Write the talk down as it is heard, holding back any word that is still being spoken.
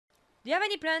Do you have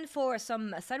any plan for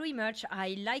some Saruei merch?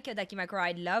 I like Dakimakura.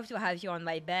 I'd love to have you on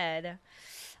my bed.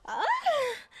 Ah!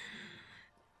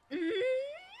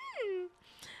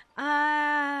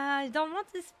 I don't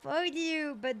want to spoil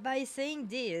you, but by saying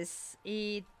this,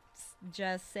 it's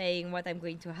just saying what I'm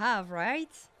going to have, right?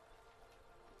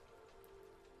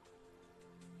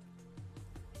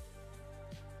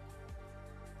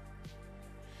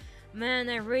 Man,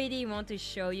 I really want to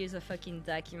show you the fucking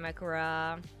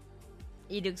Dakimakura.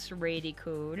 It looks really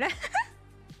cool.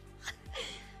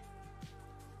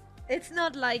 It's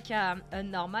not like a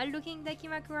normal looking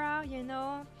Dakimakura, you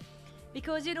know?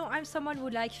 Because, you know, I'm someone who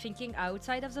likes thinking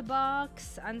outside of the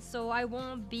box, and so I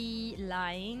won't be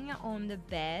lying on the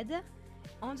bed.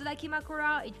 On the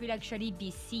Dakimakura, it will actually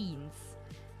be scenes.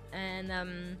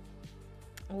 And,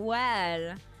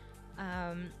 well,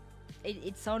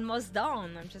 it's almost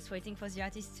done. I'm just waiting for the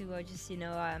artist to just, you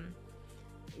know,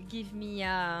 give me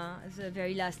the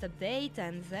very last update,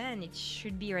 and then it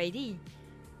should be ready.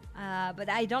 But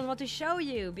I don't want to show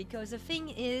you, because the thing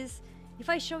is, if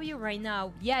I show you right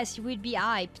now, yes, you will be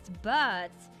hyped,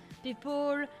 but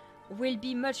people will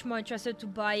be much more interested to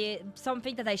buy it,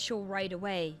 something that I show right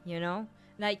away, you know?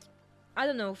 Like, I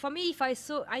don't know, for me, if I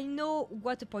know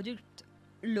what the product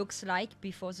looks like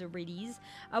before the release,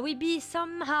 I will be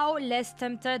somehow less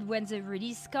tempted when the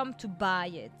release comes to buy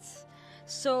it.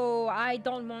 So I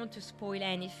don't want to spoil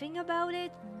anything about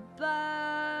it,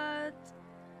 but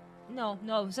no,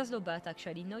 there's no but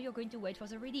actually. No, you're going to wait for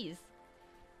the release.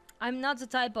 I'm not the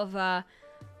type of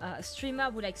streamer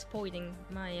who likes spoiling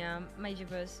my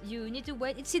viewers. You need to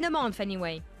wait. It's in a month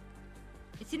anyway.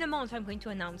 It's in a month I'm going to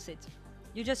announce it.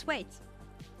 You just wait.